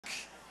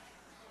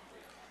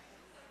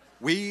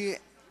We,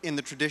 in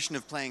the tradition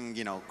of playing,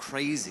 you know,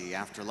 crazy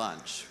after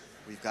lunch,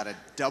 we've got a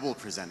double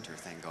presenter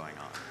thing going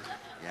on.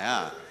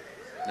 Yeah,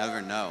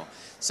 never know.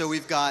 So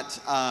we've got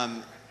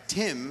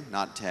Tim,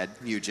 not Ted,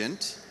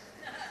 Nugent,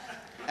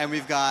 and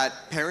we've got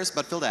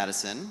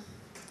ParisButtfield-Addison,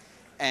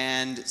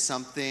 and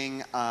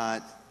something,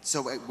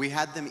 so we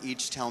had them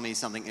each tell me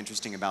something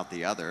interesting about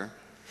the other.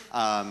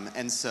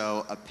 And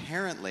so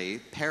apparently,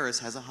 Paris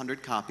has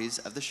 100 copies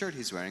of the shirt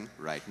he's wearing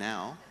right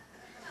now.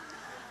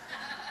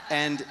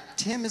 And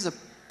Tim is a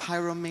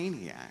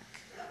pyromaniac.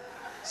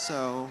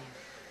 So,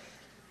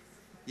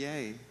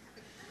 yay.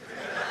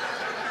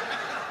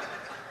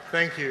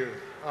 Thank you.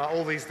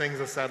 All these things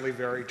are sadly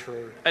very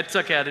true. It's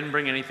okay, I didn't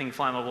bring anything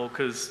flammable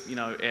because, you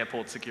know,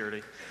 airport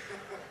security.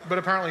 But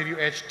apparently if you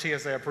etch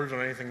TSA approved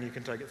on anything, you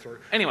can take it through.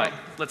 Anyway,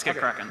 let's get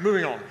cracking.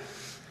 Moving on.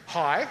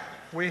 Hi,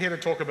 we're here to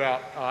talk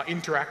about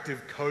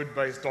interactive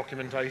code-based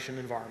documentation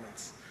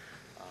environments.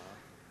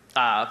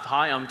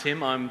 Hi, I'm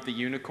Tim, I'm the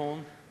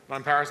unicorn.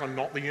 I'm Paris, I'm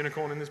not the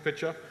unicorn in this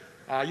picture.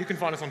 You can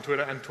find us on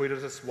Twitter and tweet at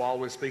us while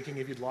we're speaking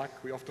if you'd like.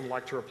 We often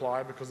like to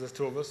reply because there's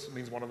two of us. It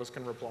means one of us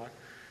can reply.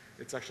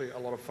 It's actually a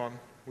lot of fun.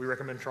 We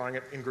recommend trying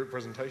it in group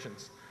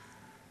presentations.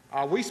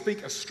 We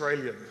speak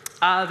Australian.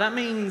 That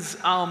means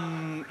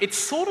it's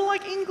sort of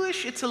like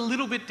English. It's a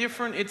little bit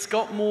different. It's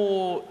got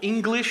more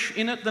English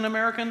in it than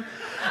American.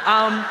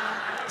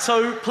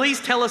 So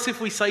please tell us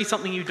if we say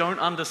something you don't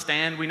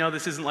understand. We know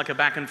this isn't like a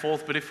back and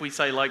forth, but if we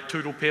say like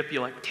toodle pip,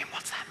 you're like, Tim,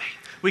 what's that mean?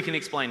 We can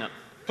explain it.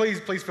 Please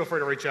feel free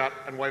to reach out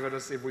and wave at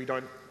us if we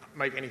don't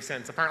make any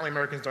sense. Apparently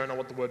Americans don't know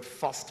what the word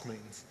fussed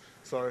means.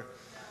 So,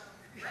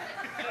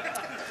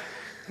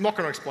 I'm not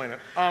going to explain it.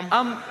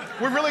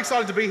 We're really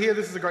excited to be here.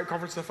 This is a great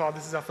conference so far.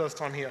 This is our first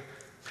time here.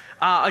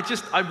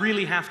 I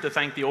really have to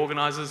thank the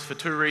organizers for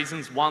two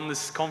reasons. One,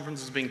 this conference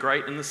has been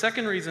great, and the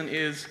second reason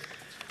is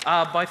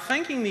by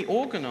thanking the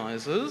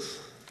organizers,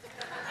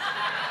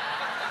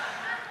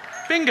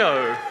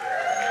 bingo.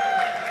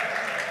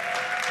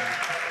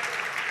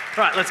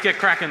 Right, let's get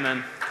cracking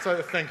then.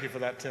 So thank you for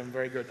that, Tim.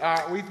 Very good.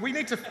 We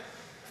need to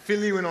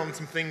fill you in on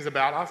some things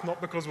about us, not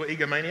because we're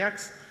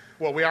egomaniacs.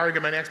 Well, we are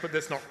egomaniacs, but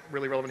that's not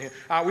really relevant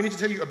here. We need to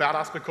tell you about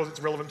us because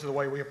it's relevant to the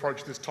way we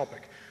approach this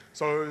topic.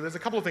 So there's a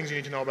couple of things you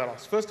need to know about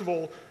us. First of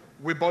all,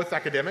 we're both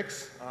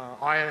academics.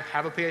 I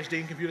have a PhD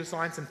in computer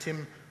science, and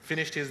Tim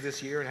finished his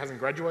this year and hasn't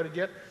graduated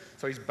yet.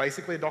 So he's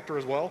basically a doctor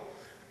as well.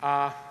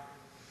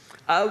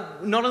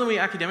 Not only are we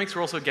academics,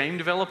 we're also game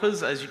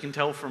developers, as you can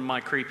tell from my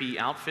creepy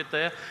outfit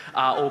there.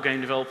 All game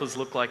developers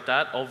look like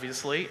that,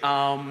 obviously.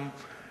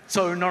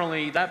 So not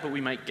only that, but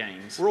we make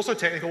games. We're also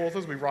technical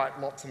authors. We write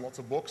lots and lots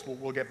of books.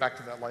 We'll get back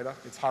to that later.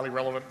 It's highly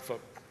relevant for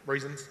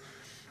reasons.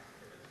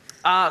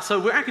 So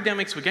we're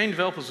academics, we're game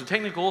developers, we're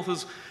technical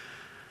authors,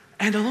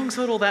 and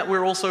alongside all that,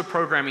 we're also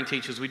programming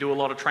teachers. We do a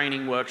lot of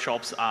training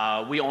workshops.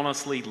 We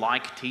honestly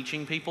like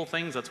teaching people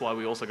things. That's why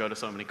we also go to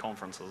so many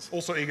conferences.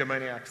 Also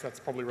egomaniacs. That's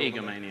probably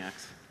relevant.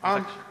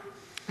 Egomaniacs.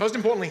 Most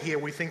importantly here,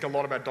 we think a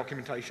lot about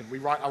documentation. We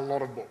write a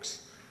lot of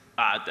books.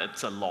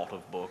 That's a lot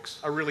of books.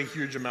 A really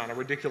huge amount, a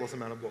ridiculous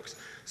amount of books.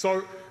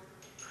 So,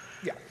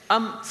 yeah.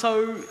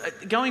 So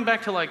going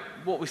back to like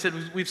what we said,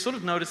 we've sort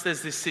of noticed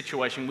there's this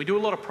situation. We do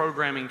a lot of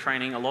programming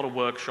training, a lot of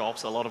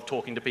workshops, a lot of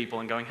talking to people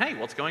and going, hey,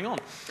 what's going on?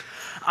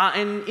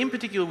 And in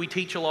particular, we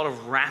teach a lot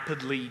of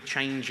rapidly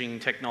changing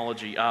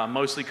technology,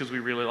 mostly because we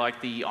really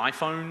like the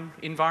iPhone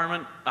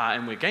environment,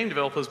 and we're game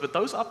developers, but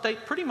those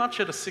update pretty much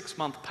at a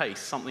 6-month pace.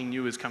 Something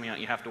new is coming out,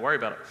 you have to worry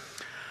about it.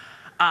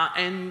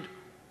 And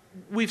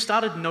we've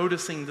started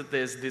noticing that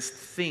there's this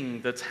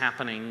thing that's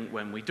happening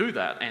when we do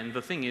that, and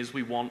the thing is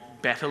we want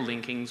better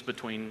linkings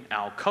between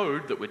our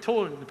code that we're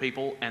talking to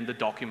people and the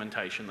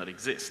documentation that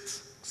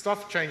exists.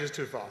 Stuff changes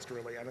too fast,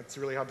 really, and it's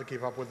really hard to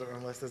keep up with it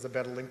unless there's a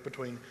better link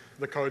between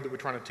the code that we're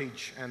trying to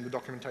teach and the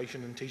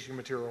documentation and teaching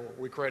material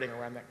we're creating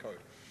around that code.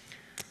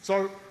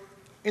 So,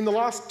 in the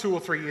last 2 or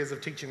 3 years of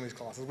teaching these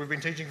classes, we've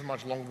been teaching for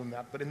much longer than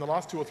that, but in the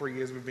last 2 or 3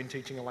 years we've been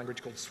teaching a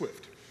language called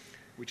Swift,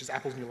 which is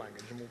Apple's new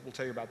language, and we'll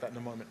tell you about that in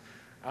a moment.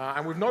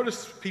 And we've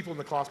noticed people in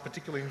the class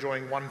particularly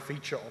enjoying one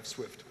feature of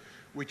Swift,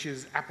 which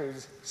is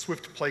Apple's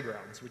Swift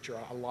Playgrounds, which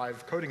are a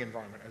live coding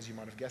environment, as you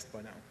might have guessed by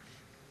now.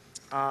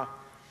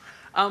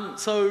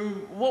 So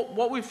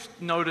what we've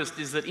noticed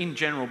is that in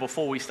general,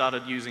 before we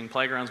started using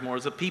playgrounds more,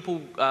 is that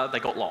people,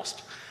 they got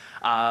lost.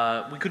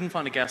 We couldn't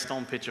find a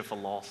Gaston picture for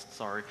Lost,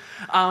 sorry.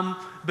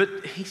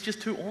 But he's just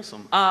too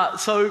awesome.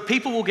 So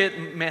people will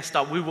get messed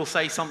up. We will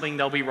say something,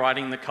 they'll be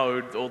writing the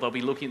code, or they'll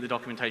be looking at the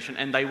documentation,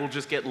 and they will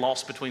just get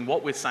lost between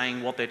what we're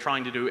saying, what they're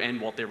trying to do,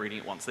 and what they're reading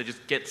at once. They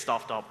just get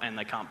stuffed up, and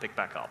they can't pick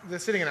back up. They're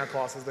sitting in our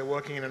classes, they're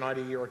working in an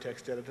IDE or a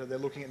text editor, they're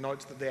looking at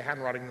notes that they're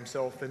handwriting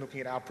themselves, they're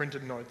looking at our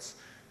printed notes,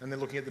 and they're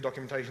looking at the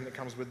documentation that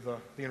comes with the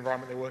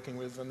environment they're working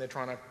with, and they're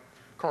trying to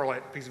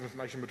correlate a piece of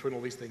information between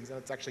all these things, and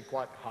it's actually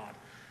quite hard.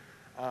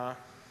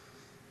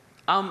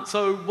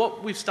 So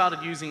what we've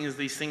started using is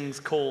these things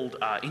called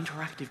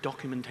interactive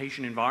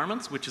documentation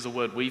environments, which is a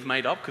word we've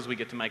made up because we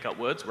get to make up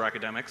words, we're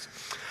academics.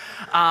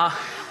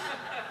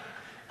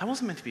 That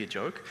wasn't meant to be a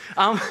joke.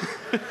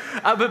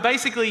 But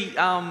basically,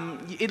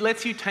 it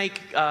lets you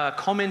take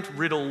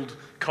comment-riddled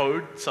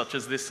code, such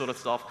as this sort of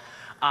stuff,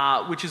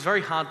 which is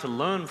very hard to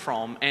learn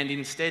from, and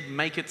instead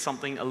make it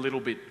something a little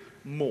bit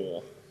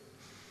more.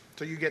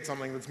 So you get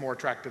something that's more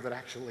attractive that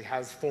actually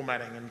has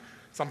formatting and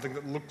something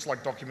that looks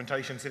like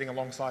documentation sitting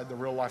alongside the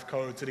real-life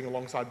code, sitting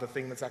alongside the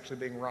thing that's actually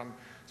being run.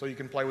 So you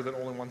can play with it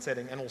all in one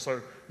setting and also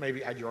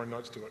maybe add your own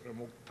notes to it, and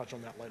we'll touch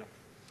on that later.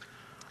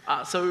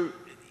 So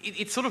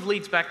it sort of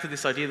leads back to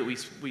this idea that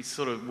we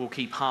sort of will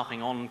keep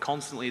harping on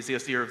constantly, is the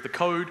idea of the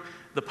code,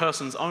 the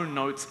person's own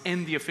notes,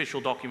 and the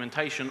official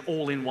documentation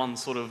all in one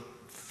sort of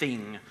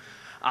thing.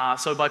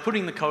 So by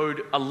putting the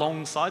code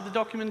alongside the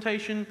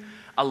documentation,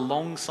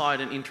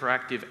 alongside an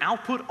interactive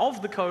output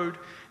of the code,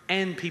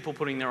 and people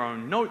putting their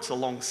own notes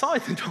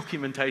alongside the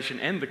documentation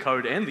and the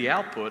code and the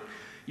output,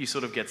 you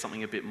sort of get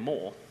something a bit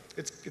more.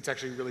 It's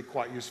actually really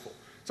quite useful.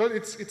 So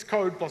it's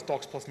code plus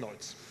docs plus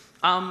notes.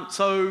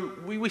 So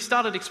we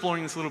started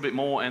exploring this a little bit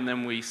more, and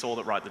then we saw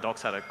that, right, the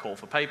docs had a call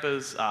for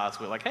papers, so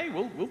we're like, hey,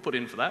 we'll put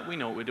in for that. We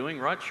know what we're doing,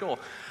 right? Sure.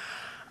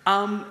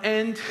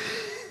 And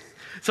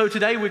so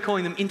today we're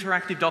calling them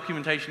interactive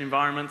documentation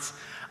environments,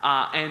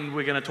 and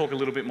we're going to talk a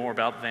little bit more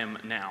about them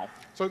now.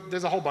 So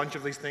there's a whole bunch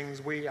of these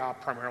things. We are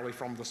primarily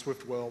from the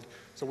Swift world,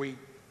 so we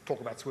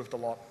talk about Swift a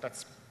lot.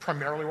 That's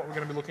primarily what we're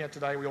going to be looking at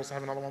today. We also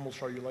have another one we'll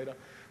show you later,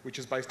 which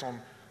is based on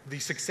the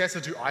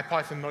successor to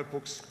IPython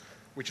notebooks,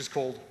 which is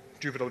called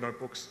Jupyter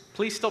Notebooks.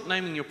 Please stop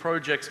naming your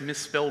projects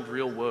misspelled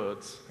real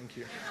words. Thank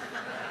you.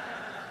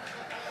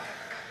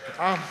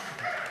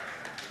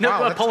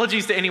 No,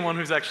 apologies to anyone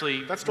who's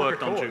actually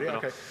worked on Jupyter. Yeah,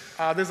 okay.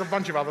 There's a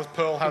bunch of others.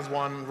 Perl has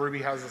one.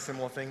 Ruby has a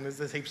similar thing.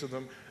 There's heaps of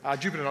them.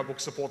 Jupyter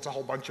Notebooks supports a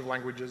whole bunch of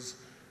languages,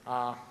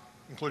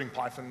 including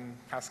Python,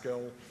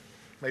 Haskell,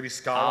 maybe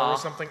Scala or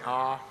something.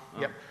 R.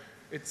 Oh. Yep.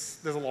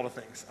 There's a lot of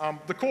things.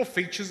 The core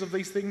features of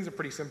these things are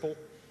pretty simple.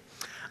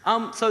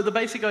 So the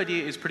basic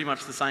idea is pretty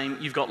much the same.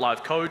 You've got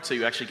live code, so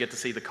you actually get to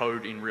see the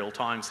code in real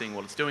time, seeing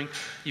what it's doing.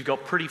 You've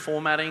got pretty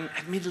formatting.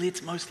 Admittedly,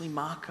 it's mostly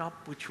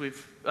markup, which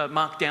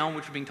markdown,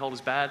 which we've been told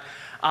is bad.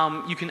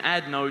 You can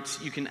add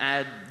notes. You can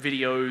add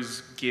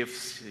videos,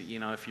 GIFs, you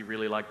know, if you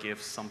really like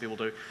GIFs. Some people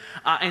do.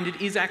 And it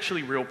is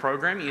actually real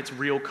programming. It's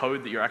real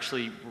code that you're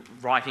actually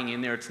writing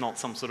in there. It's not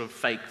some sort of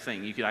fake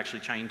thing. You could actually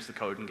change the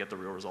code and get the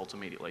real results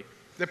immediately.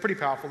 They're pretty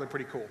powerful, they're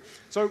pretty cool.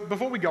 So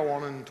before we go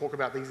on and talk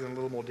about these in a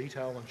little more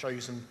detail and show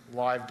you some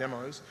live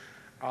demos,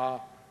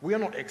 we are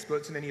not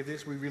experts in any of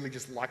this. We really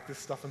just like this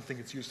stuff and think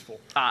it's useful.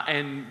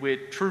 And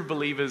we're true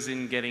believers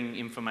in getting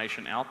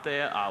information out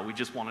there. We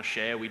just want to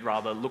share. We'd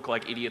rather look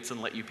like idiots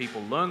and let you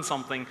people learn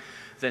something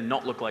than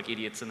not look like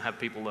idiots and have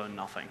people learn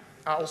nothing.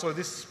 Also,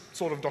 this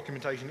sort of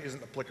documentation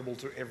isn't applicable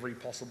to every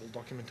possible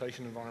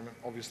documentation environment,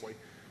 obviously.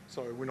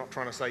 So we're not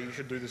trying to say you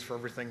should do this for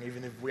everything,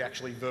 even if we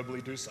actually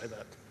verbally do say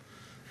that.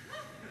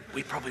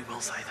 We probably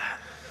will say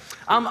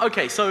that.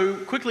 Okay, so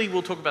quickly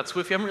we'll talk about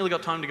Swift. We haven't really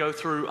got time to go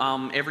through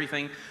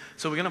everything.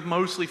 So we're going to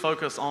mostly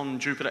focus on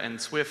Jupyter and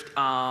Swift,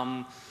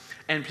 and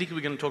particularly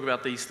we're going to talk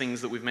about these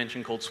things that we've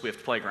mentioned called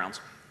Swift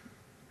playgrounds.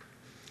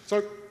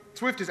 So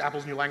Swift is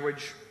Apple's new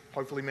language.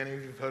 Hopefully many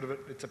of you have heard of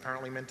it. It's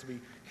apparently meant to be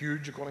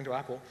huge according to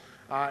Apple.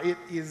 It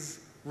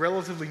is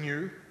relatively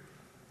new.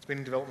 It's been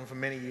in development for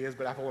many years,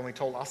 but Apple only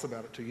told us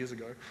about it 2 years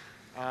ago.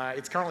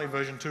 It's currently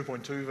version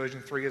 2.2.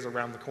 Version 3 is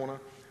around the corner.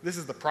 This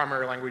is the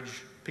primary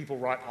language people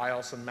write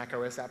iOS and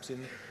macOS apps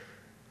in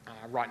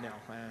right now.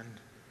 And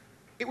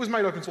it was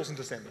made open source in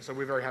December, so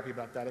we're very happy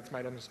about that. It's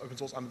made open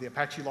source under the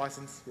Apache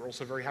license. We're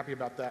also very happy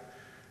about that.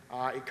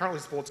 It currently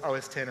supports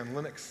OS X and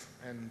Linux,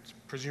 and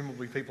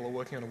presumably people are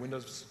working on a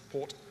Windows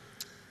port.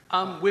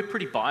 We're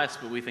pretty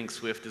biased, but we think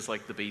Swift is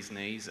like the bee's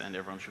knees and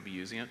everyone should be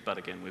using it. But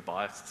again, we're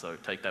biased, so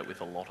take that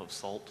with a lot of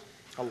salt.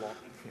 A lot,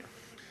 yeah.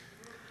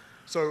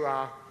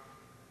 So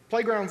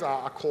playgrounds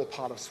are a core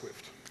part of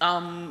Swift.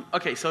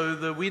 Okay, so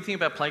the weird thing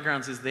about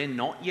playgrounds is they're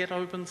not yet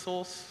open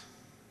source,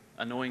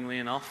 annoyingly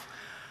enough.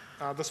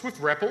 The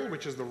Swift REPL,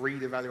 which is the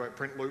read, evaluate,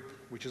 print loop,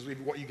 which is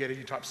what you get if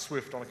you type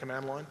Swift on a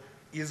command line,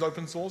 is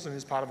open source and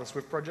is part of the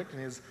Swift project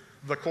and is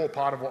the core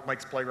part of what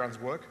makes playgrounds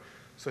work.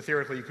 So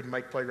theoretically, you could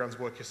make playgrounds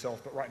work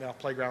yourself, but right now,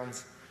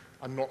 playgrounds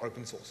are not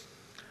open source.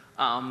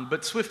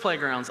 But Swift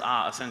playgrounds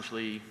are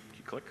essentially,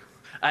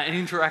 an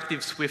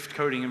interactive Swift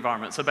coding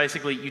environment. So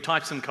basically, you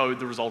type some code,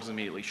 the result is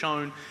immediately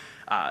shown,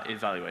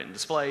 evaluated and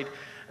displayed.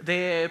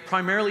 They're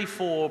primarily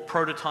for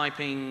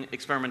prototyping,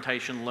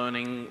 experimentation,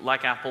 learning.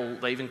 Like Apple,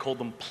 they even call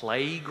them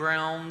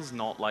playgrounds,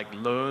 not like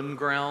learn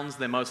grounds.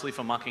 They're mostly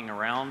for mucking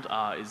around,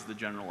 is the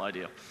general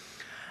idea.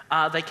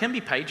 They can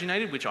be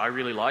paginated, which I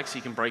really like, so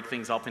you can break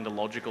things up into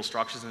logical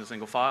structures in a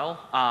single file.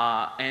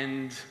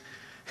 And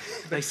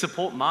they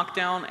support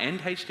Markdown and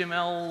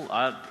HTML.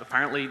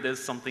 Apparently,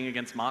 there's something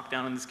against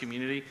Markdown in this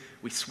community.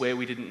 We swear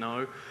we didn't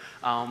know.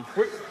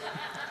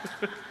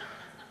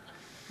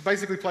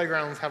 Basically,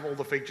 playgrounds have all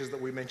the features that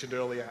we mentioned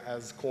earlier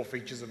as core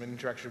features of an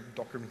interactive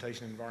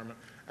documentation environment.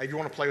 If you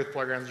want to play with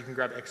playgrounds, you can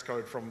grab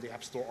Xcode from the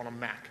App Store on a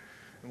Mac,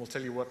 and we'll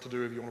tell you what to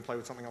do if you want to play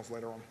with something else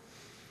later on.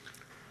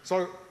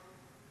 So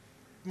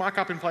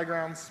markup in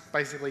Playgrounds,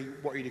 basically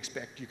what you'd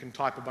expect. You can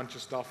type a bunch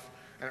of stuff,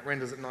 and it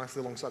renders it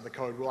nicely alongside the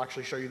code. We'll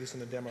actually show you this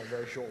in a demo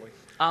very shortly.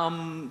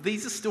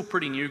 These are still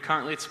pretty new.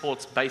 Currently it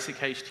supports basic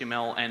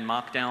HTML and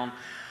Markdown.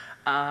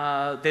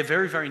 They're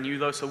very, very new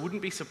though, so I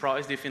wouldn't be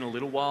surprised if in a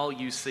little while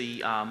you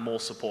see more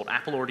support.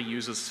 Apple already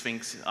uses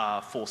Sphinx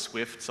for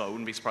Swift, so I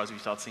wouldn't be surprised if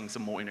you start seeing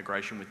some more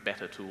integration with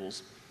better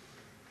tools.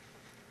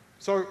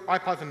 So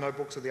IPython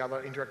notebooks are the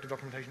other interactive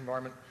documentation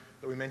environment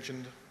that we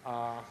mentioned.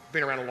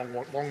 Been around a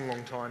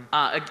long time.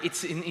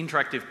 It's an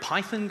interactive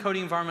Python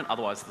coding environment,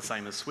 otherwise the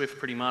same as Swift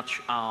pretty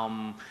much.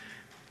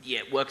 Yeah,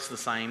 it works the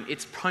same.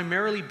 It's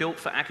primarily built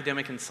for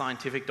academic and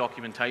scientific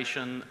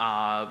documentation,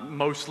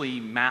 mostly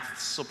math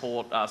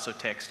support, so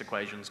text,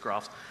 equations,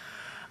 graphs.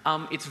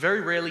 It's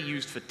very rarely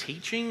used for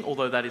teaching,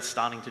 although that is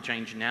starting to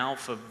change now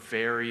for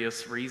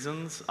various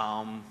reasons.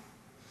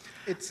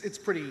 It's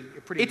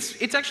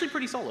actually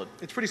pretty solid.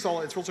 It's pretty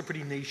solid. It's also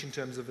pretty niche in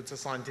terms of it's a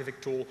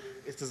scientific tool.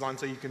 It's designed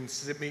so you can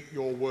submit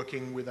your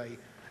working with a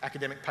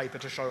academic paper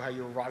to show how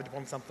you arrived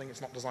upon something.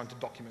 It's not designed to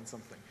document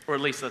something. Or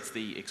at least that's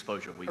the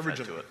exposure we've had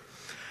to it.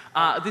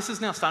 This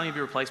is now starting to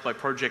be replaced by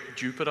Project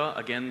Jupyter.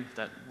 Again,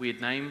 that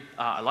weird name.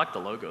 I like the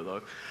logo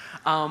though.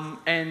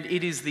 And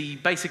it is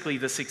basically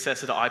the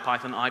successor to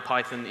IPython.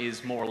 IPython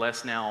is more or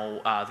less now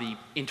the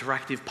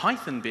interactive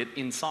Python bit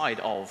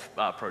inside of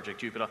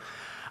Project Jupyter.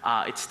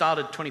 It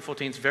started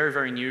 2014, it's very,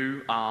 very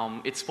new.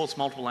 It supports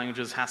multiple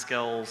languages,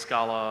 Haskell,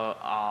 Scala,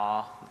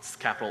 R, it's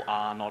capital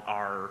R, not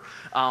R.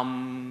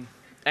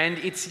 And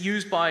it's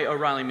used by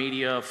O'Reilly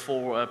Media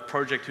for a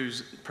project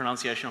whose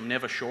pronunciation I'm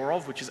never sure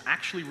of, which is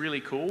actually really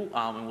cool,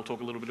 and we'll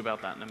talk a little bit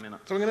about that in a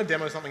minute. So we're going to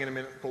demo something in a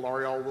minute called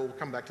Oriole. We'll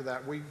come back to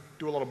that. We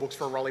do a lot of books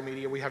for O'Reilly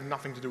Media. We have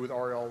nothing to do with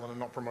Oriole, and I'm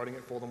not promoting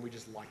it for them. We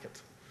just like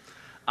it.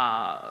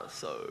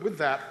 With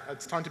that,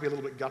 it's time to be a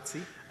little bit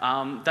gutsy.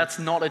 That's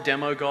not a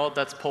demo god,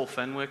 that's Paul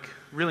Fenwick.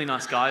 Really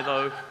nice guy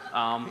though.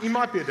 He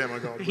might be a demo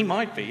god. He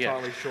might be, yeah.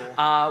 Entirely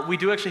sure. We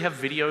do actually have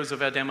videos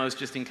of our demos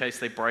just in case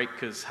they break,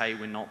 because hey,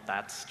 we're not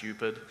that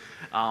stupid.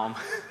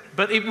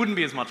 But it wouldn't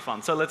be as much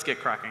fun, so let's get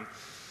cracking.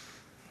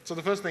 So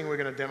the first thing we're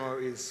going to demo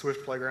is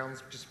Swift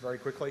Playgrounds, just very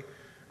quickly.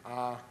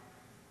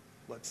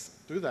 Let's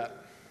do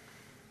that.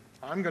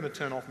 I'm going to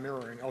turn off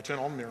mirroring. I'll turn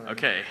on mirroring.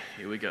 Okay,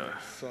 here we go.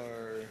 So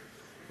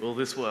will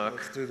this work?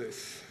 let's do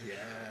this. Yes.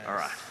 All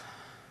right.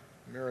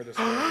 Mirror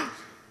display. Oh,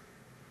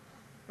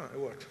 it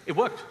worked. It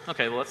worked.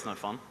 Okay, well that's no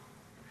fun.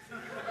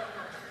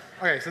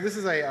 Okay, so this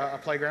is a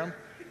playground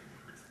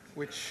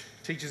which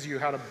teaches you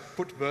how to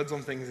put birds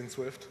on things in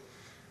Swift.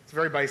 It's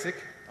very basic.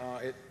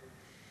 It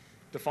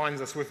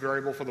defines a Swift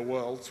variable for the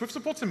world. Swift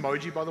supports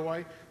emoji, by the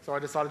way, so I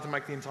decided to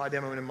make the entire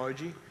demo in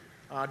emoji.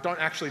 Don't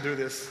actually do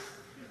this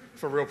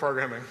for real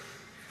programming.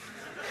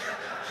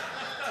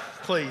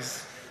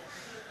 Please.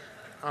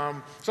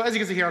 So as you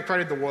can see here, I've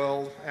created the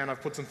world, and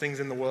I've put some things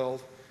in the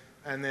world,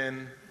 and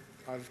then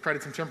I've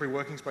created some temporary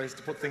working space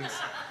to put things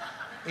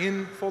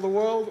in for the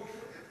world.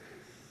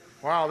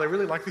 Wow, they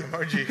really like the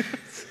emoji.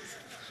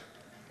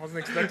 Wasn't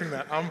expecting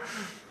that.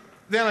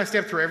 Then I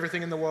step through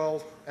everything in the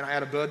world, and I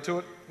add a bird to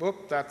it.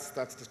 Whoop, that's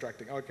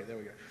distracting. Okay, there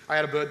we go. I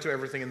add a bird to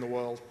everything in the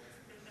world,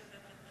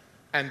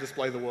 and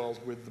display the world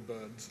with the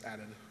birds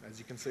added, as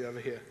you can see over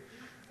here.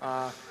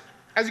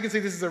 As you can see,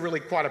 this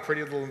is quite a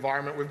pretty little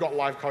environment. We've got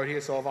live code here,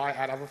 so if I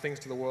add other things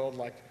to the world,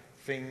 like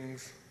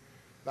things,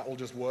 that will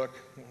just work.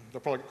 The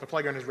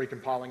playground is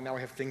recompiling. Now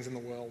we have things in the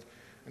world,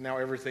 and now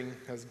everything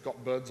has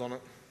got birds on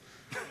it.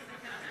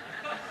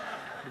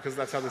 Because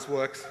that's how this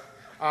works.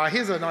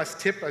 Here's a nice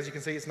tip. As you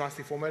can see, it's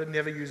nicely formatted.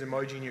 Never use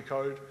emoji in your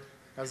code,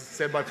 as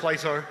said by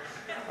Plato,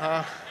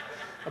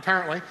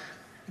 apparently.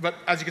 But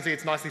as you can see,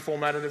 it's nicely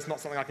formatted. It's not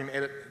something I can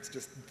edit. It's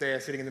just there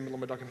sitting in the middle of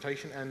my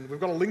documentation. And we've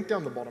got a link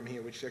down the bottom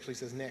here, which actually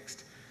says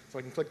next. So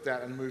I can click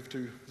that and move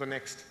to the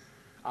next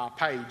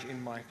page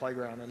in my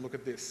playground and look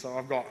at this. So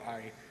I've got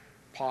a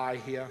pie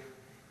here,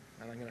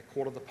 and I'm going to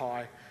quarter the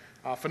pie.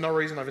 For no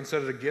reason, I've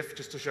inserted a GIF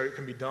just to show it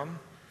can be done.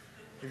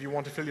 If you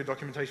want to fill your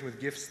documentation with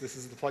GIFs, this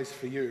is the place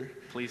for you.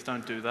 Please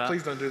don't do that.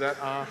 Please don't do that.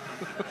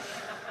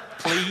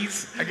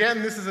 Please.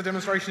 Again, this is a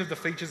demonstration of the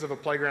features of a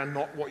playground,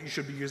 not what you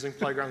should be using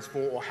playgrounds for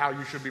or how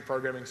you should be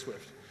programming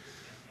Swift.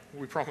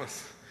 We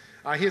promise.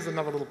 Here's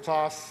another little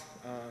class,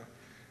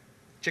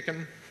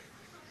 chicken.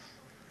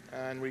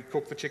 And we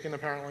cook the chicken,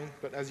 apparently.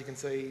 But as you can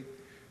see,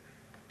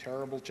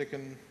 terrible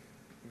chicken.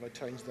 If I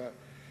change that,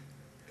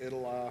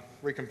 it'll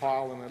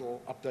recompile and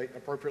it'll update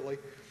appropriately.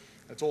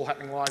 It's all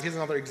happening live. Here's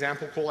another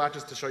example call-out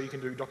just to show you can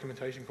do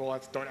documentation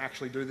call-outs. Don't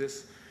actually do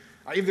this.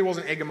 If there was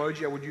an egg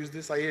emoji, I would use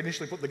this. I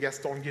initially put the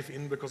Gaston GIF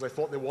in because I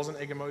thought there was an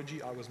egg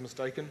emoji. I was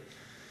mistaken.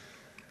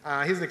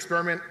 Here's an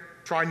experiment.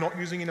 Try not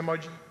using an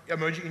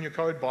emoji in your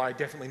code by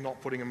definitely not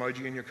putting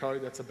emoji in your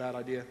code. That's a bad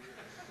idea.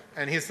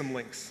 And here's some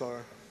links. So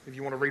if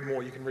you want to read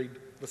more, you can read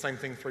the same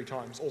thing 3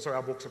 times. Also,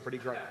 our books are pretty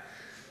great.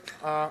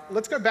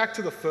 Let's go back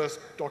to the first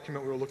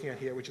document we were looking at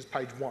here, which is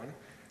page 1.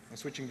 I'm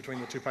switching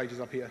between the 2 pages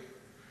up here.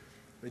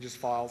 They're just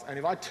files. And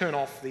if I turn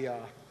off the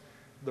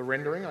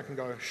rendering, I can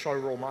go show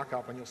raw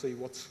markup, and you'll see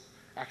what's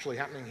actually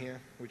happening here,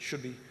 which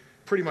should be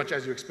pretty much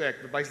as you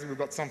expect, but basically we've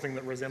got something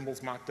that resembles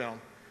Markdown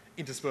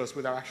interspersed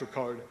with our actual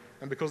code.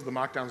 And because the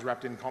Markdown's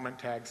wrapped in comment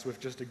tags, Swift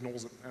just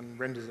ignores it and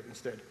renders it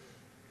instead.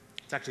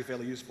 It's actually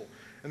fairly useful.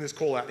 And this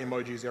call-out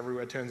emojis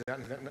everywhere turns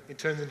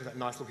into that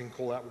nice-looking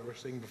call-out we were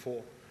seeing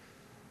before,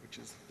 which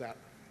is that.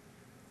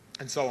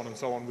 And so on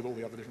with all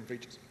the other different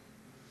features.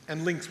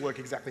 And links work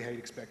exactly how you'd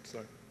expect,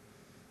 so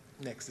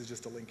next is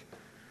just a link.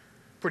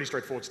 Pretty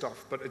straightforward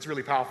stuff, but it's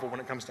really powerful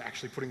when it comes to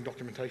actually putting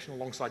documentation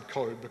alongside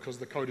code because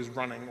the code is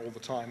running all the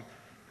time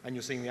and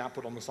you're seeing the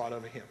output on the side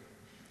over here.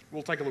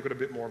 We'll take a look at a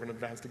bit more of an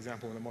advanced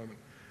example in a moment.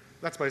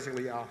 That's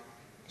basically our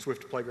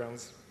Swift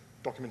Playground's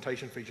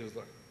documentation features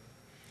though.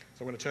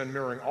 So I'm going to turn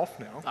mirroring off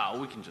now.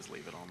 Oh, we can just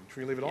leave it on. Should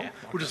we leave it on? Yeah,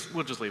 Okay.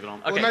 we'll just leave it on.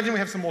 Okay. Well, imagine we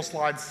have some more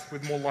slides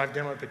with more live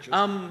demo pictures.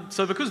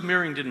 So because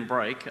mirroring didn't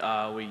break,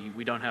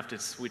 we don't have to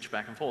switch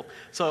back and forth.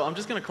 So I'm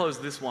just going to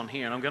close this one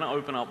here, and I'm going to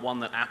open up one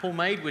that Apple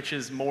made, which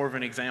is more of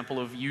an example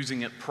of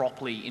using it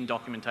properly in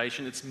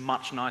documentation. It's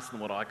much nicer than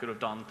what I could have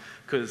done,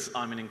 because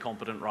I'm an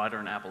incompetent writer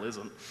and Apple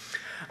isn't.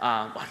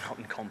 I'm not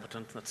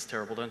incompetent, that's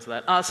terrible, don't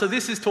say that. So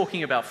this is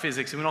talking about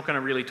physics, and we're not going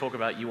to really talk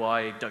about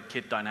UI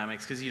kit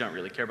dynamics, because you don't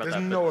really care about that.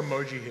 There's no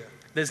emoji here.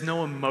 There's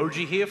no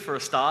emoji here for a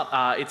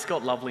start. It's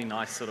got lovely,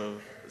 nice sort of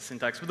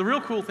syntax. But the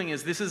real cool thing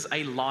is this is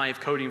a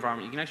live coding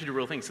environment. You can actually do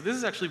real things. So this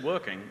is actually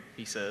working,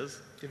 he says.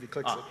 If he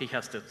clicks it. He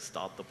has to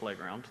start the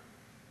playground.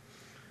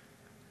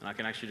 And I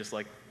can actually just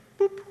like,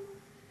 boop,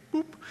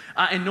 boop.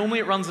 And normally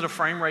it runs at a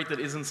frame rate that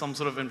isn't some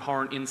sort of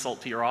abhorrent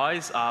insult to your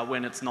eyes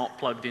when it's not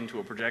plugged into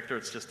a projector.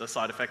 It's just a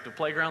side effect of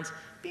playgrounds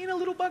being a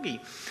little buggy.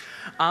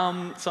 So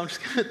I'm just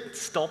going to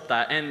stop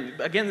that. And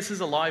again, this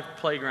is a live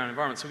playground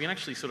environment, so we can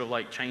actually sort of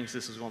like change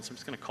this as we want. So I'm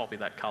just going to copy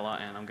that color,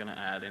 and I'm going to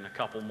add in a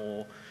couple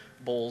more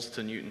balls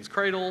to Newton's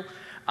cradle.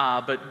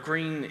 But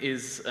green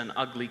is an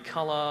ugly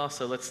color,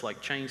 so let's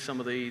like change some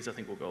of these. I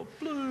think we'll go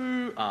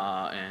blue,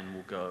 and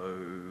we'll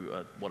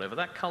go whatever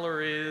that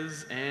color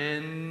is.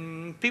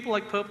 And people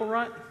like purple,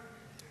 right?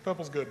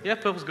 Purple's good. Yeah,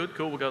 purple's good.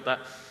 Cool, we'll go with that.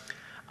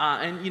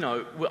 And you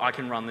know, I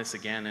can run this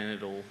again, and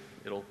it'll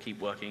keep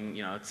working,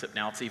 you know, except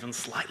now it's even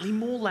slightly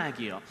more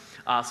laggier.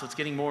 So it's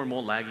getting more and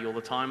more laggy all the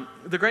time.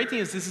 The great thing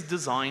is this is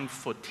designed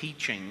for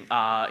teaching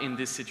in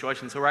this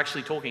situation. So we're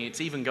actually talking,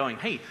 it's even going,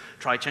 hey,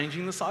 try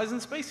changing the size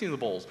and spacing of the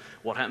balls.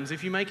 What happens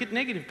if you make it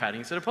negative padding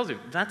instead of positive?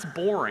 That's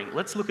boring.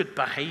 Let's look at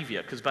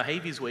behavior, because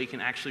behavior is where you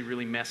can actually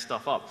really mess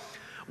stuff up.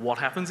 What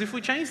happens if we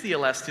change the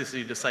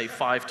elasticity to, say,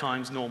 5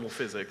 times normal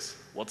physics?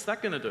 What's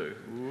that going to do?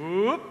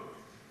 Whoop.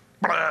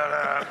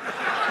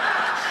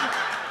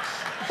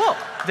 Well,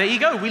 there you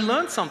go. We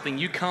learned something.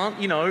 You can't,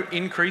 you know,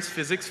 increase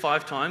physics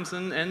 5 times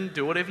and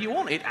do whatever you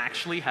want. It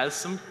actually has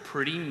some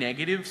pretty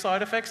negative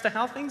side effects to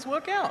how things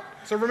work out.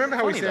 So remember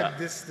how we said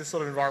this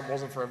sort of environment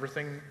wasn't for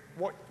everything?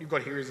 What you've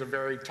got here is a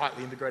very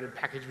tightly integrated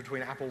package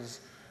between Apple's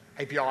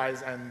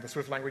APIs and the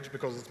Swift language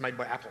because it's made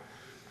by Apple.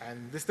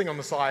 And this thing on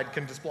the side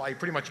can display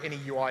pretty much any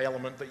UI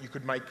element that you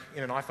could make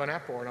in an iPhone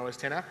app or an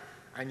OS X app,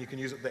 and you can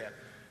use it there.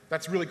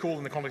 That's really cool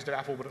in the context of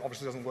Apple, but it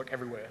obviously doesn't work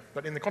everywhere.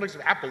 But in the context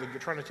of Apple, if you're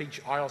trying to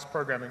teach iOS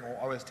programming or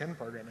OS X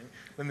programming,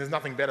 then there's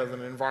nothing better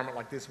than an environment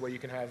like this where you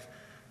can have,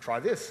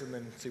 try this, and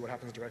then see what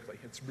happens directly.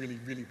 It's really,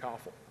 really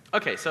powerful.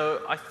 Okay,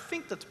 so I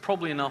think that's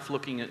probably enough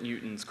looking at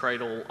Newton's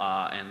cradle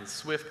and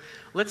Swift.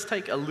 Let's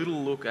take a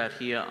little look at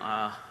here.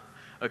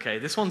 Okay,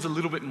 this one's a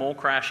little bit more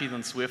crashy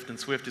than Swift, and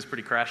Swift is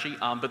pretty crashy,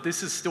 but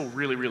this is still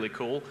really, really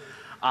cool.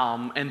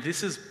 And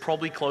this is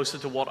probably closer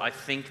to what I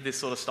think this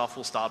sort of stuff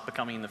will start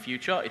becoming in the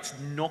future. It's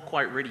not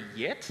quite ready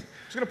yet. I'm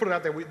just going to put it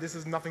out there, this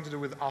has nothing to do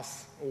with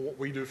us or what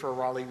we do for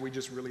O'Reilly. We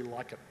just really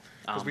like it.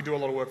 Because we do a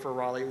lot of work for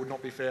O'Reilly, it would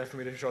not be fair for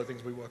me to show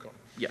things we work on.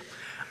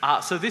 Yeah.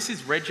 So this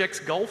is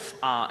regex golf,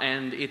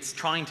 and it's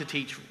trying to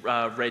teach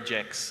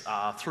regex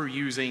through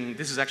using,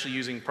 this is actually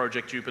using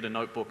Project Jupyter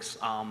notebooks.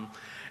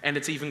 And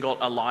it's even got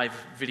a live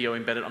video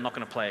embedded. I'm not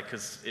going to play it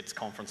because it's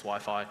conference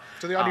Wi-Fi.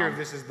 So the idea of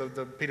this is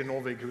the Peter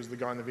Norvig, who's the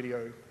guy in the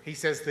video, he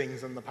says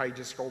things and the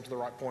pages scroll to the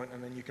right point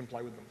and then you can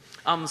play with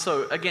them.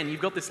 So again,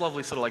 you've got this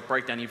lovely sort of like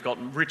breakdown. You've got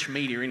rich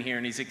media in here,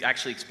 and he's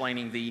actually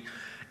explaining the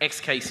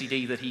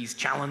XKCD that he's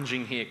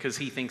challenging here because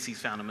he thinks he's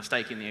found a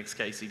mistake in the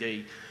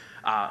XKCD.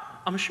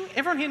 I'm assuming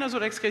everyone here knows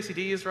what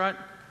XKCD is, right?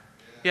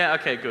 Yeah,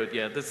 okay, good.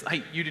 Yeah,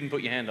 hey, you didn't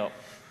put your hand up.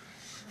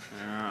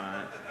 All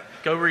right.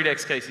 Go read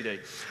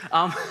XKCD.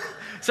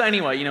 So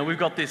anyway, you know, we've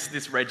got this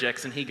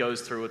regex, and he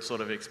goes through it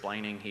sort of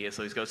explaining here.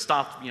 So he's goes,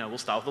 we'll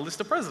start with a list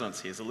of presidents.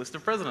 Here's a list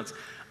of presidents.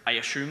 I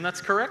assume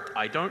that's correct.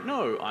 I don't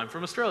know. I'm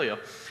from Australia.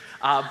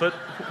 But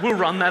we'll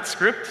run that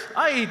script.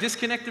 Hey,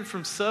 disconnected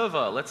from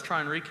server. Let's try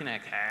and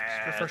reconnect.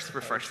 Let's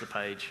refresh the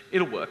page.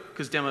 It'll work,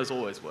 because demos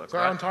always work, So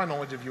right? our entire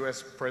knowledge of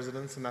US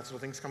presidents and that sort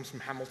of things comes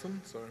from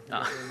Hamilton, so we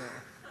don't really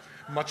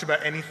know much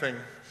about anything.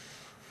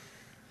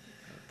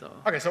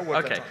 Okay, so it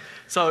worked that time.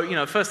 So, you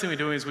know, first thing we're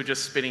doing is we're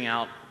just spitting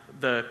out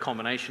the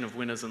combination of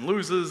winners and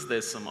losers.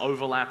 There's some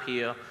overlap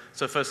here.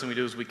 So first thing we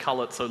do is we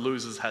cull it so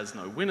losers has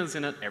no winners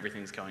in it.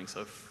 Everything's going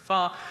so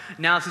far.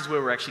 Now this is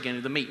where we're actually getting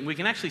to the meat. And we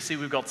can actually see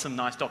we've got some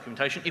nice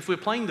documentation. If we're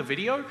playing the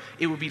video,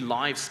 it would be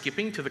live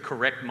skipping to the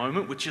correct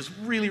moment, which is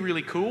really,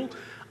 really cool.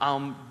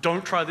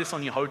 Don't try this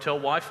on your hotel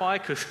Wi-Fi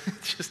because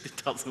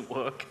it doesn't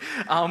work.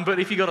 But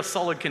if you've got a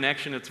solid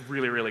connection, it's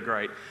really, really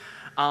great.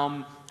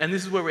 And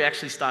this is where we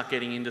actually start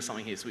getting into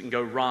something here. So we can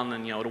go run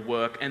and it'll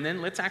work. And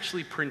then let's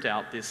actually print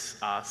out this,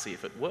 see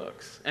if it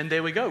works. And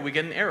there we go. We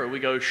get an error. We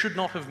go, should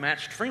not have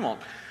matched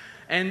Fremont.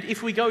 And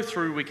if we go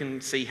through, we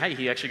can see, hey,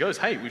 he actually goes,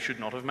 hey, we should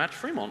not have matched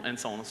Fremont, and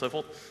so on and so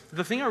forth.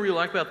 The thing I really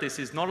like about this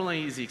is not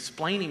only is he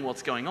explaining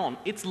what's going on,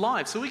 it's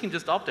live, so we can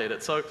just update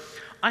it. So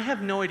I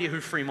have no idea who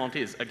Fremont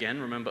is.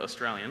 Again, remember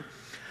Australian.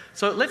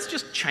 So let's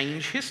just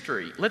change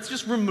history. Let's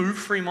just remove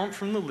Fremont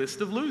from the list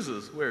of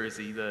losers. Where is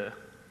he?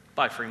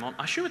 By Fremont.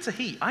 I assume it's a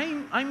he.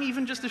 I'm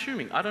even just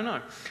assuming. I don't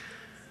know.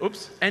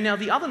 Oops. And now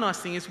the other nice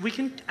thing is we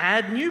can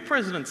add new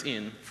presidents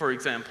in, for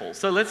example.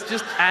 So let's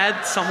just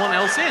add someone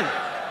else in.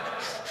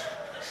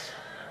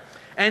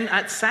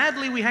 And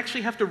sadly, we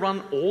actually have to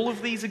run all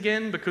of these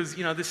again because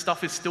this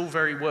stuff is still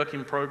very work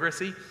in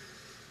progressy.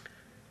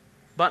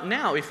 But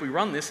now, if we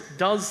run this,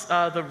 does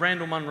the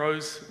Randall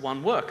Munroe's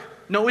one work?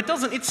 No, it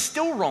doesn't. It's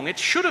still wrong. It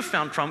should have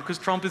found Trump because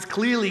Trump is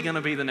clearly going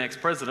to be the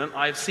next president.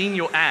 I've seen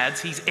your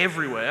ads. He's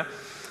everywhere.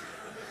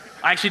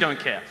 I actually don't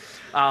care.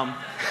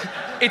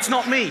 It's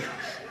not me.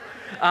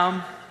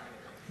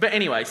 But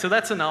anyway, so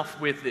that's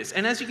enough with this.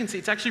 And as you can see,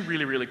 it's actually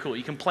really, really cool.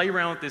 You can play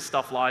around with this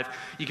stuff live.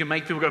 You can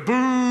make people go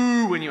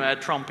boo when you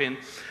add Trump in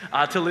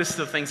to lists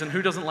of things. And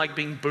who doesn't like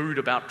being booed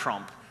about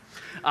Trump?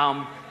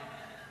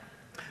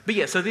 But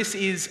yeah, so this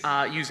is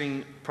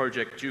using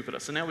Project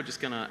Jupyter. So now we're just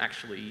going to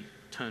actually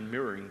turn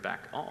mirroring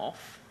back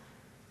off,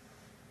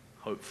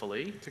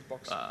 hopefully. Tick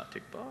box.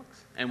 Tick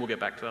box. And we'll get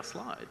back to our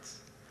slides.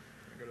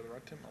 Go to the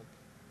right, Tim.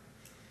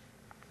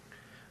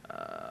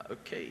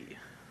 Okay.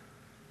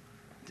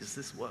 Does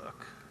this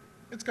work?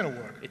 It's going to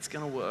work. It's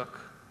going to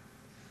work.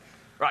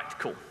 Right,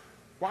 cool.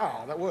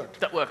 Wow, that worked.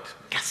 That worked.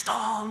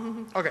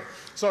 Gaston! Okay,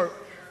 so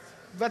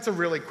that's a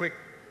really quick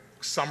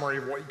summary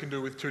of what you can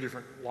do with two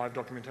different live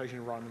documentation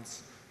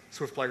environments,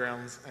 Swift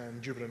Playgrounds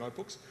and Jupyter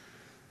Notebooks.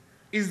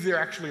 Is there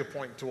actually a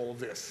point to all of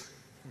this?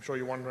 I'm sure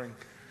you're wondering.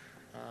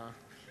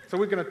 So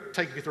we're going to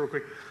take you through a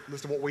quick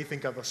list of what we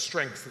think are the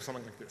strengths of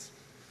something like this.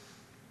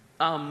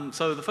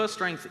 So the first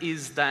strength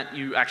is that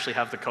you actually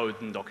have the code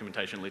and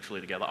documentation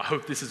literally together. I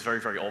hope this is very,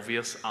 very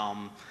obvious.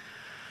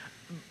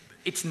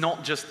 It's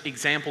not just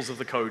examples of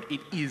the code,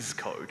 it is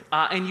code.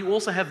 And you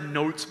also have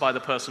notes by the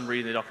person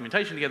reading the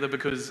documentation together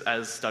because,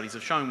 as studies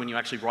have shown, when you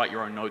actually write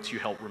your own notes, you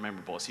help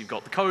remember more. So you've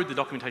got the code, the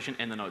documentation,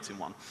 and the notes in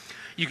one.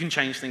 You can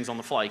change things on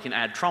the fly. You can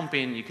add Trump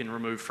in, you can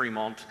remove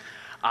Fremont.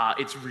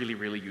 It's really,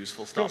 really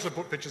useful You can stuff. also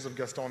put pictures of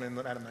Gaston in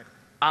that animate.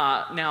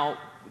 Now,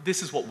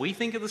 this is what we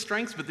think are the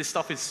strengths, but this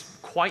stuff is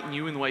quite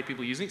new in the way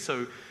people are using it,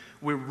 so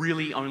we're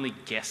really only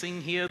guessing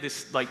here.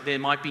 There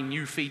might be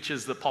new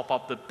features that pop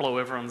up that blow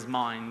everyone's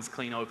minds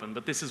clean open,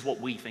 but this is what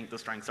we think the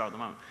strengths are at the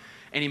moment.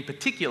 And in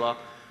particular,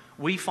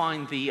 we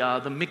find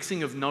the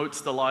mixing of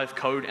notes, the live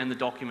code, and the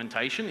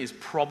documentation is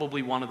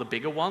probably one of the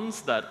bigger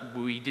ones that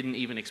we didn't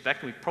even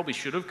expect. We probably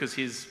should have, because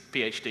his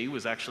PhD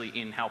was actually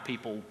in how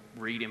people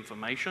read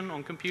information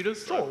on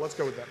computers. Sure, let's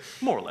go with that.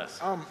 More or less.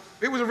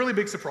 It was a really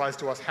big surprise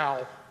to us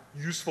how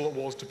useful it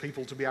was to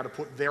people to be able to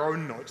put their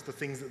own notes, the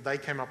things that they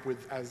came up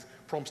with as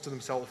prompts to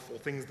themselves or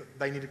things that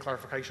they needed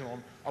clarification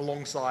on,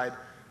 alongside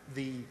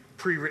the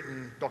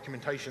pre-written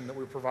documentation that we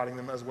were providing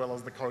them as well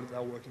as the code that they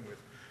were working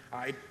with.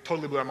 It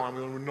totally blew our mind.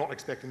 We were not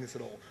expecting this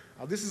at all.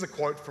 This is a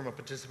quote from a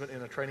participant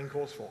in a training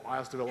course for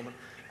iOS development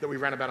that we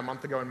ran about a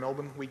month ago in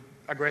Melbourne. We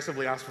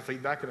aggressively asked for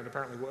feedback, and it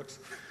apparently works.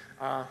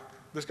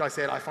 This guy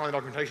said, I find the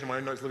documentation and my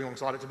own notes living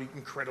alongside it to be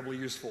incredibly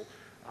useful.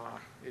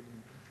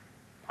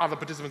 Other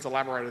participants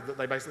elaborated that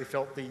they basically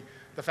felt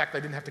the fact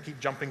they didn't have to keep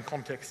jumping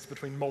contexts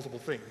between multiple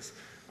things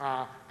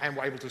and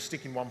were able to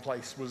stick in one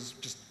place was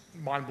just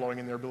mind-blowing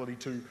in their ability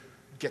to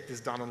get this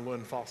done and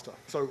learn faster.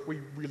 So we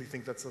really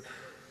think that's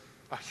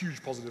a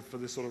huge positive for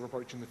this sort of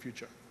approach in the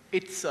future.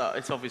 It's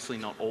obviously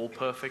not all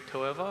perfect,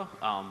 however.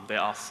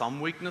 There are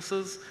some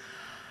weaknesses.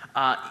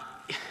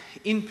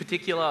 In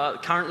particular,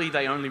 currently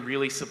they only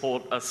really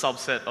support a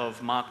subset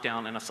of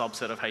Markdown and a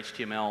subset of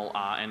HTML,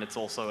 and it's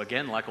also,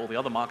 again, like all the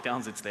other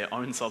Markdowns, it's their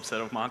own subset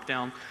of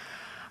Markdown.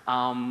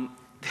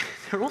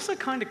 They're also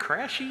kind of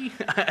crashy,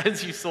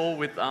 as you saw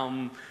with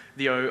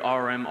the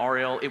ORM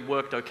Oriel. It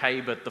worked okay,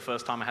 but the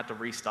first time I had to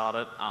restart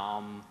it.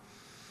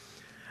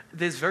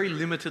 There's very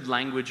limited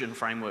language and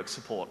framework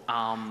support.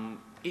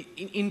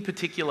 In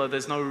particular,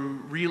 there's no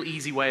real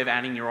easy way of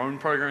adding your own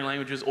programming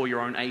languages or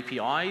your own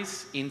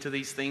APIs into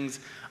these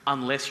things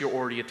unless you're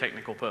already a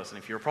technical person.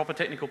 If you're a proper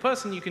technical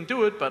person, you can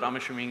do it, but I'm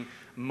assuming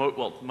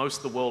most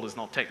of the world is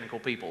not technical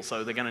people,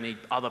 so they're going to need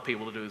other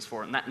people to do this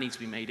for it, and that needs to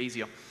be made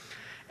easier.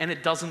 And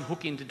it doesn't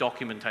hook into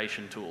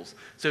documentation tools.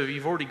 So if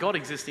you've already got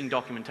existing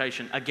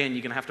documentation, again,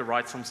 you're going to have to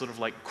write some sort of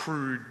like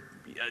crude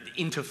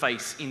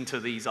interface into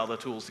these other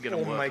tools to get them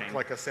Or working. make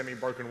like a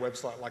semi-broken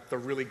website, like the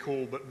really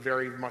cool but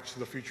very much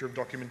the future of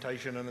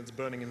documentation and it's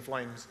burning in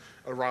flames,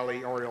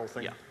 O'Reilly Oriole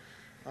thing.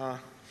 Yeah.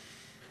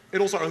 It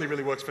also only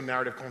really works for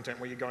narrative content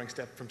where you're going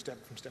step from step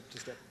from step to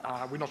step.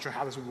 We're not sure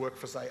how this would work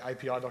for, say,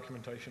 API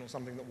documentation or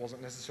something that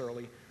wasn't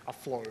necessarily a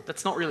flow.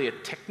 That's not really a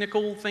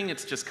technical thing,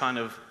 it's just kind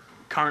of,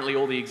 currently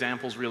all the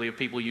examples really of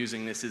people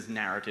using this is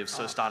narratives,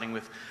 so starting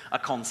with a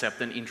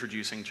concept and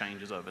introducing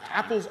changes over time.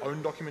 Apple's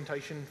own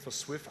documentation for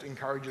Swift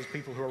encourages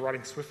people who are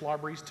writing Swift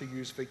libraries to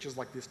use features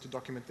like this to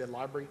document their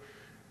library.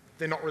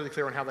 They're not really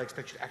clear on how they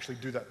expect you to actually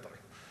do that, though.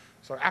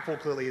 So Apple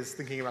clearly is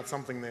thinking about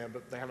something there,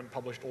 but they haven't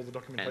published all the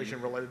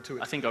documentation related to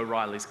it. I think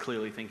O'Reilly's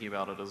clearly thinking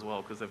about it as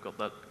well, because they've got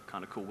that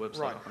kind of cool website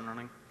Right. up and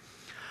running.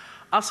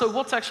 So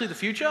what's actually the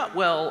future?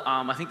 Well,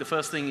 I think the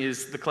first thing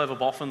is the clever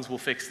boffins will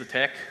fix the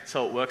tech,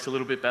 so it works a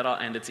little bit better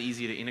and it's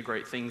easier to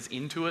integrate things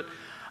into it.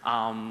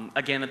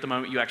 Again, at the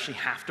moment, you actually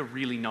have to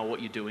really know what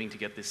you're doing to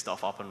get this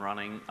stuff up and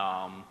running.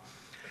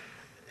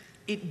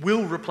 It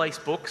will replace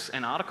books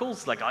and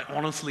articles, like I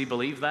honestly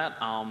believe that,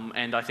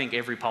 and I think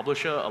every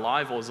publisher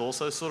alive is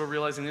also sort of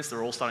realizing this.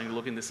 They're all starting to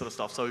look in this sort of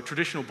stuff. So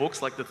traditional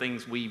books, like the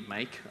things we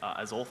make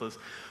as authors,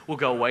 will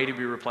go away to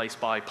be replaced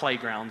by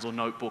playgrounds or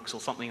notebooks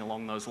or something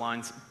along those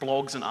lines.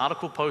 Blogs and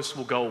article posts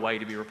will go away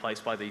to be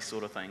replaced by these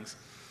sort of things.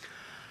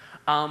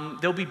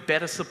 There'll be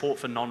better support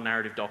for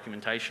non-narrative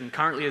documentation.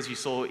 Currently, as you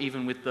saw,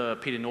 even with the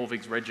Peter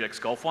Norvig's regex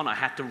golf one, I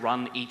had to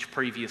run each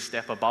previous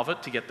step above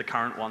it to get the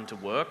current one to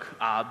work.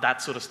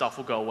 That sort of stuff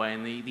will go away,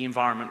 and the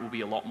environment will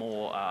be a lot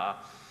more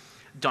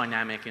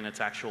dynamic in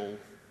its actual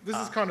This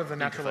is kind of the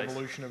natural interface.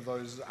 evolution of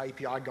those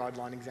API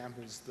guideline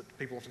examples that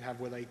people often have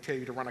where they tell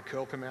you to run a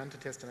curl command to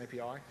test an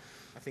API.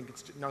 I think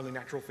it's only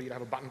natural for you to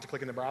have a button to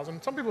click in the browser.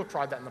 And some people have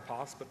tried that in the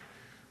past, but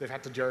they've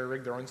had to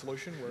jerry-rig their own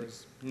solution,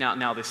 whereas...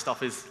 Now this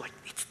stuff is like,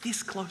 it's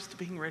this close to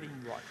being ready.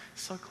 Right.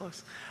 So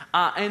close.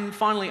 And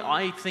finally,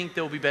 I think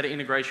there will be better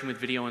integration with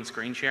video and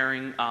screen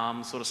sharing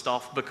sort of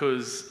stuff,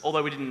 because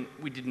although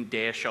we didn't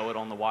dare show it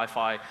on the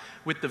Wi-Fi,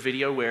 with the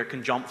video where it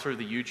can jump through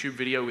the YouTube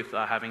video with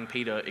having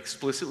Peter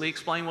explicitly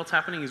explain what's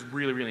happening is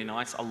really, really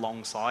nice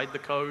alongside the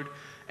code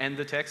and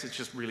the text. It's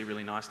just really,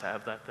 really nice to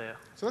have that there.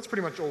 So that's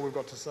pretty much all we've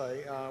got to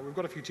say. We've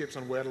got a few tips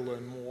on where to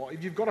learn more.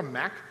 If you've got a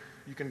Mac,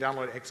 you can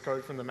download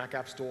Xcode from the Mac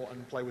App Store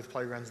and play with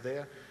Playgrounds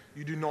there.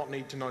 You do not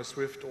need to know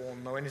Swift or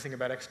know anything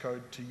about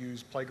Xcode to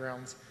use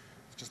Playgrounds.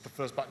 It's just the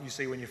first button you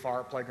see when you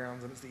fire up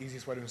Playgrounds, and it's the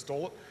easiest way to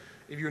install it.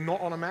 If you're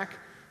not on a Mac,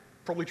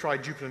 probably try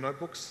Jupyter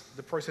Notebooks.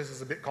 The process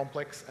is a bit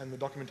complex, and the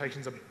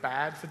documentations are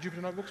bad for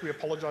Jupyter Notebooks. We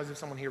apologize if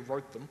someone here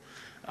wrote them.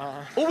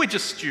 Or we're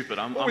just stupid.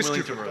 I'm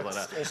willing to rule that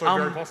out. That's also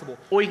very possible.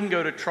 Or you can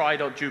go to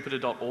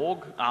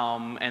try.jupyter.org,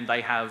 and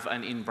they have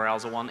an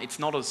in-browser one. It's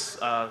not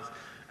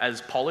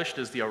as polished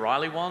as the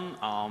O'Reilly one,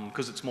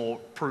 because it's more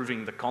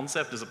proving the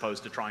concept as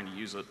opposed to trying to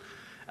use it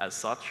as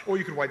such. Or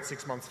you could wait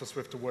 6 months for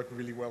Swift to work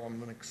really well on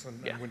Linux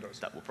and Windows.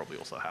 That will probably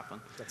also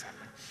happen. That's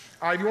happening.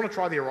 If you want to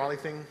try the O'Reilly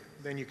thing,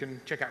 then you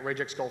can check out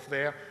regex golf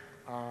there,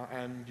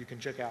 and you can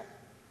check out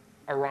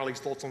O'Reilly's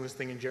thoughts on this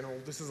thing in general.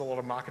 This is a lot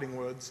of marketing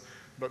words,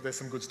 but there's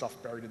some good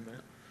stuff buried in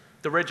there.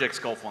 The regex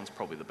golf one's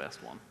probably the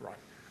best one.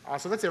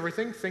 Right. So that's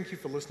everything. Thank you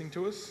for listening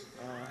to us.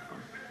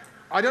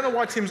 I don't know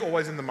why Tim's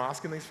always in the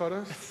mask in these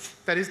photos.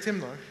 That is Tim,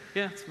 though.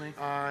 Yeah, it's me.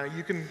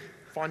 You can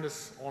find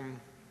us on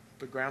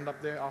the ground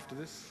up there after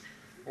this,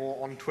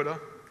 or on Twitter.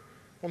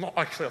 Well, not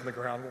actually on the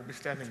ground. We'll be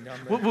standing down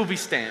there. We'll be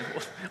standing.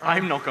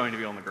 I'm not going to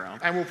be on the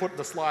ground. And we'll put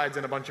the slides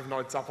and a bunch of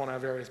notes up on our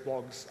various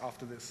blogs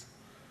after this.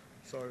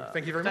 So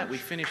thank you very much. We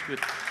finished with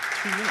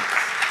 2 minutes.